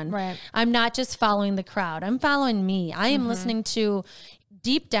work on? Right. I'm not just following the crowd. I'm following me. I am listening to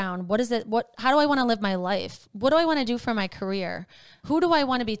deep down, what is it? How do I want to live my life? What do I want to do for my career? Who do I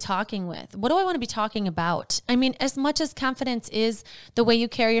want to be talking with? What do I want to be talking about? I mean, as much as confidence is the way you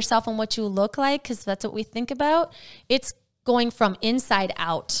carry yourself and what you look like, because that's what we think about, it's going from inside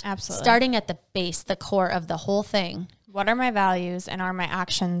out. Absolutely. Starting at the base, the core of the whole thing. What are my values, and are my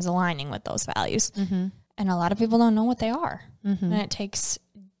actions aligning with those values? Mm-hmm. And a lot of people don't know what they are. Mm-hmm. And it takes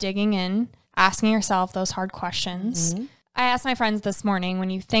digging in, asking yourself those hard questions. Mm-hmm. I asked my friends this morning, when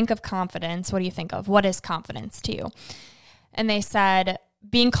you think of confidence, what do you think of? What is confidence to you? And they said,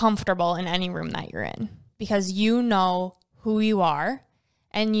 being comfortable in any room that you're in, because you know who you are,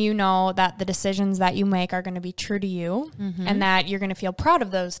 and you know that the decisions that you make are going to be true to you, and that you're going to feel proud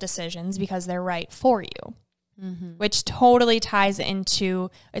of those decisions because they're right for you, which totally ties into,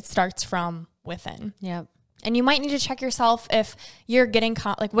 it starts from within. Yep. And you might need to check yourself if you're getting,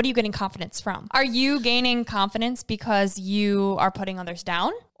 what are you getting confidence from? Are you gaining confidence because you are putting others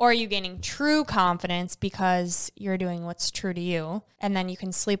down? Or are you gaining true confidence because you're doing what's true to you? And then you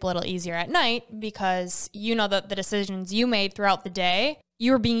can sleep a little easier at night because you know that the decisions you made throughout the day,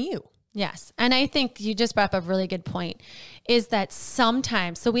 you were being you. Yes. And I think you just brought up a really good point, is that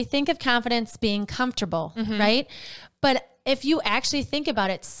sometimes, so we think of confidence being comfortable, right? But if you actually think about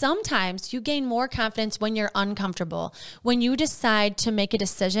it, sometimes you gain more confidence when you're uncomfortable. When you decide to make a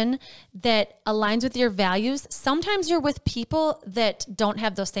decision that aligns with your values, sometimes you're with people that don't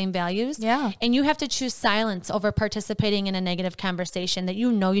have those same values. Yeah. And you have to choose silence over participating in a negative conversation that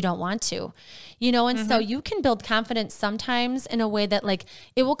you don't want to. And so you can build confidence sometimes in a way that, like,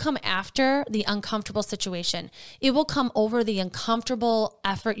 it will come after the uncomfortable situation. It will come over the uncomfortable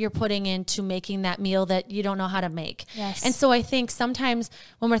effort you're putting into making that meal that you don't know how to make. Yes. And so I think sometimes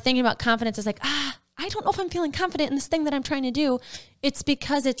when we're thinking about confidence, it's like, I don't know if I'm feeling confident in this thing that I'm trying to do. It's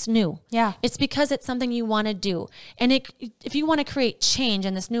because it's new. Yeah. It's because it's something you want to do. And if you want to create change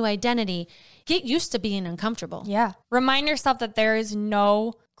in this new identity, get used to being uncomfortable. Yeah. Remind yourself that there is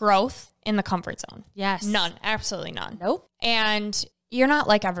no growth in the comfort zone. Yes. None. Absolutely none. Nope. And you're not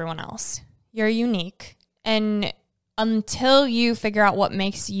like everyone else. You're unique. And until you figure out what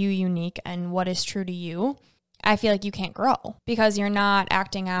makes you unique and what is true to you, I feel like you can't grow because you're not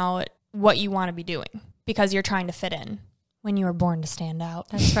acting out what you want to be doing because you're trying to fit in when you were born to stand out.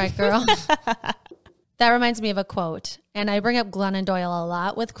 That's right, girl. That reminds me of a quote. And I bring up Glennon Doyle a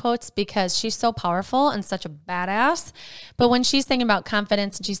lot with quotes because she's so powerful and such a badass. But when she's thinking about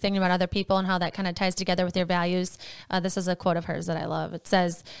confidence and she's thinking about other people and how that kind of ties together with your values, this is a quote of hers that I love. It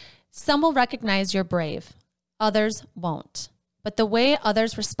says, "Some will recognize you're brave. Others won't. But the way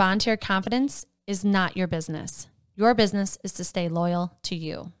others respond to your confidence is not your business. Your business is to stay loyal to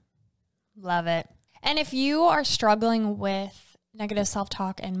you." Love it. And if you are struggling with negative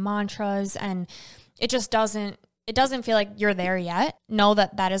self-talk and mantras and it doesn't feel like you're there yet, know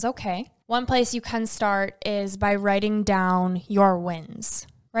that that is okay. One place you can start is by writing down your wins,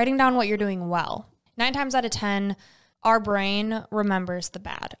 writing down what you're doing well. 9 times out of 10, our brain remembers the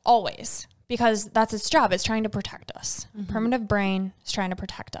bad, always, because that's its job. It's trying to protect us. Primitive brain is trying to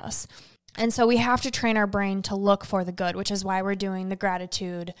protect us. And so we have to train our brain to look for the good, which is why we're doing the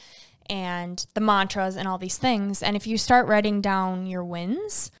gratitude and the mantras and all these things. And if you start writing down your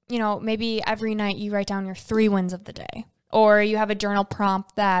wins, maybe every night you write down your 3 wins of the day, or you have a journal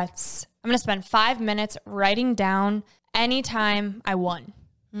prompt that's, I'm going to spend 5 minutes writing down anytime I won.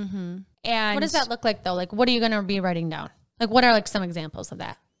 Mm-hmm. And what does that look like though? Like, what are you going to be writing down? Like, what are like some examples of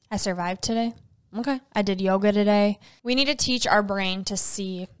that? I survived today. Okay. I did yoga today. We need to teach our brain to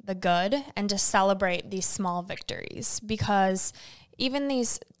see the good and to celebrate these small victories, because even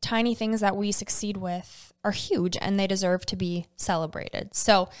these tiny things that we succeed with are huge and they deserve to be celebrated.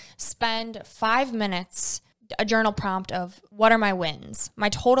 So spend 5 minutes, a journal prompt of what are my wins, my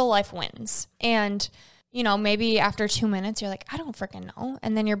total life wins. And you know, maybe after 2 minutes, you're like, I don't freaking know.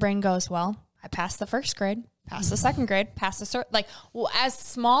 And then your brain goes, well, I passed the first grade, passed the second grade, passed the third. Like, well, as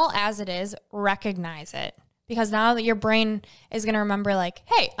small as it is, recognize it. Because now that your brain is going to remember like,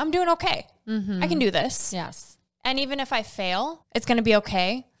 hey, I'm doing okay. I can do this. Yes. And even if I fail, it's going to be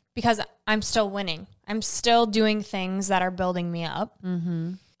okay because I'm still winning. I'm still doing things that are building me up.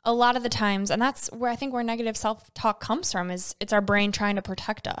 A lot of the times, and that's where I think where negative self-talk comes from, is it's our brain trying to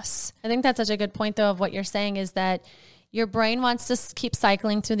protect us. I think that's such a good point, though, of what you're saying is that your brain wants to keep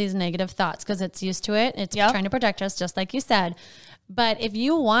cycling through these negative thoughts because it's used to it. It's trying to protect us, just like you said. But if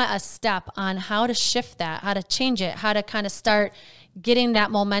you want a step on how to shift that, how to change it, how to kind of start getting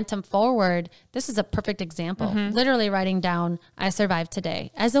that momentum forward, this is a perfect example. Literally writing down, I survived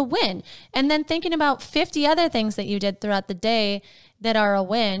today as a win. And then thinking about 50 other things that you did throughout the day that are a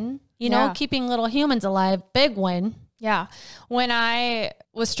win, you know, keeping little humans alive, big win. Yeah. When I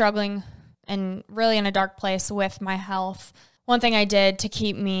was struggling and really in a dark place with my health, one thing I did to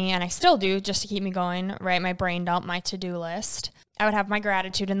keep me, and I still do just to keep me going, write my brain dump, my to-do list. I would have my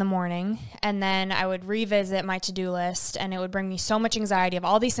gratitude in the morning, and then I would revisit my to-do list, and it would bring me so much anxiety of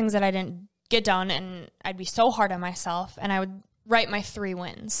all these things that I didn't get done, and I'd be so hard on myself, and I would write my 3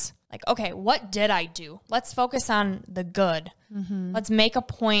 wins. Like, okay, what did I do? Let's focus on the good. Let's make a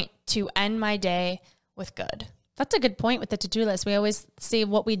point to end my day with good. That's a good point with the to-do list. We always see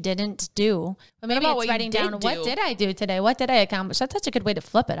what we didn't do. But maybe it's writing down, what did I do today? What did I accomplish? That's such a good way to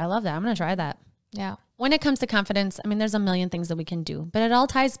flip it. I love that. I'm going to try that. Yeah. When it comes to confidence, I mean, there's a million things that we can do, but it all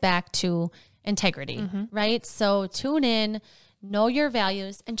ties back to integrity, right? So tune in, know your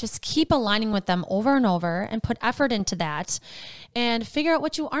values, and just keep aligning with them over and over and put effort into that and figure out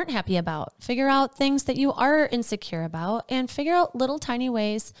what you aren't happy about. Figure out things that you are insecure about and figure out little tiny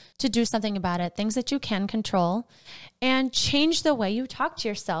ways to do something about it, things that you can control, and change the way you talk to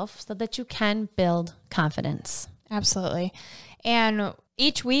yourself so that you can build confidence. Absolutely. And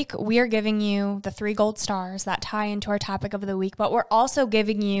each week we are giving you the 3 gold stars that tie into our topic of the week, but we're also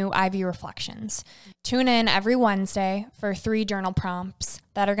giving you Ivy reflections. Tune in every Wednesday for 3 journal prompts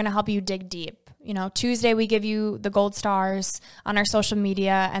that are going to help you dig deep. You know, Tuesday we give you the gold stars on our social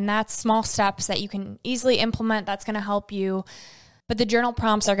media, and that's small steps that you can easily implement. That's going to help you. But the journal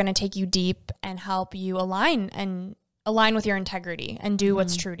prompts are going to take you deep and help you align with your integrity and do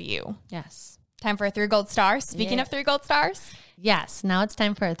what's true to you. Yes. Time for 3 gold stars. Speaking of 3 gold stars. Yes. Now it's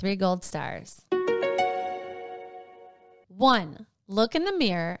time for 3 gold stars. 1, look in the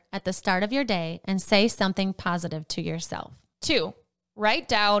mirror at the start of your day and say something positive to yourself. 2, write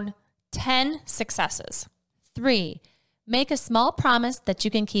down 10 successes. 3, make a small promise that you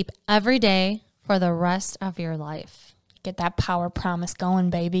can keep every day for the rest of your life. Get that power promise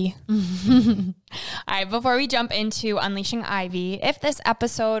going, baby. All right, before we jump into Unleashing Ivy, if this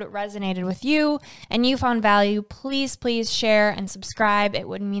episode resonated with you and you found value, please share and subscribe. It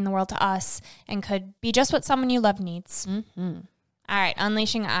would mean the world to us and could be just what someone you love needs. All right,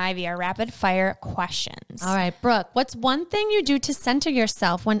 Unleashing Ivy, our rapid fire questions. All right, Brooke, what's one thing you do to center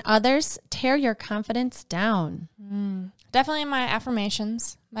yourself when others tear your confidence down? Definitely my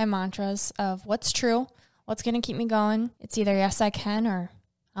affirmations, my mantras of what's true, what's going to keep me going. It's either yes, I can, or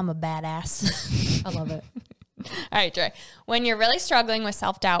I'm a badass. I love it. All right, Joy. When you're really struggling with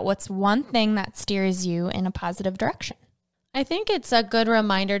self-doubt, what's one thing that steers you in a positive direction? I think it's a good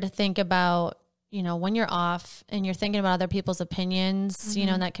reminder to think about, you know, when you're off and you're thinking about other people's opinions, you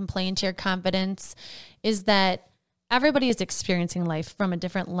know, and that can play into your confidence, is that everybody is experiencing life from a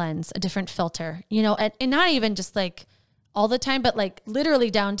different lens, a different filter, you know, and not even just like all the time, but like literally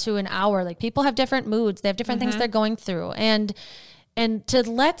down to an hour. Like people have different moods. They have different things they're going through. And to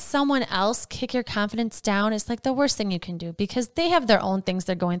let someone else kick your confidence down is like the worst thing you can do because they have their own things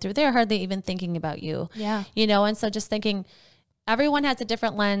they're going through. They're hardly even thinking about you. Yeah. You know, and so just thinking everyone has a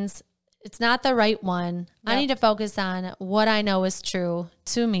different lens. It's not the right one. Yep. I need to focus on what I know is true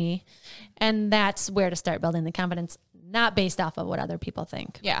to me. And that's where to start building the confidence, not based off of what other people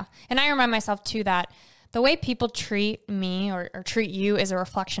think. Yeah. And I remind myself too that the way people treat me or treat you is a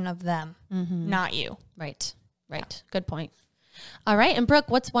reflection of them, not you. Right. Yeah. Good point. All right. And Brooke,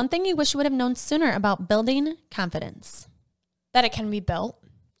 what's one thing you wish you would have known sooner about building confidence? That it can be built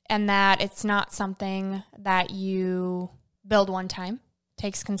and that it's not something that you build one time. It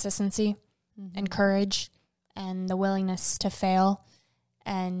takes consistency and courage and the willingness to fail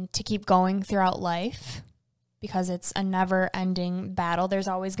and to keep going throughout life. Because it's a never-ending battle. There's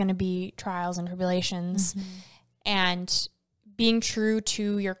always going to be trials and tribulations. And being true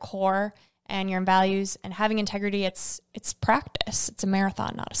to your core and your values and having integrity, it's practice. It's a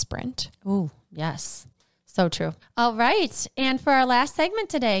marathon, not a sprint. Ooh, yes. So true. All right. And for our last segment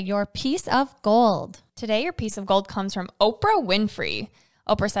today, your piece of gold. Today, your piece of gold comes from Oprah Winfrey.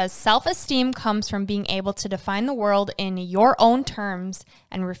 Oprah says, self-esteem comes from being able to define the world in your own terms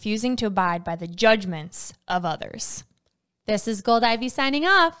and refusing to abide by the judgments of others. This is Gold Ivy signing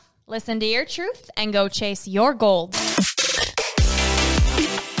off. Listen to your truth and go chase your gold.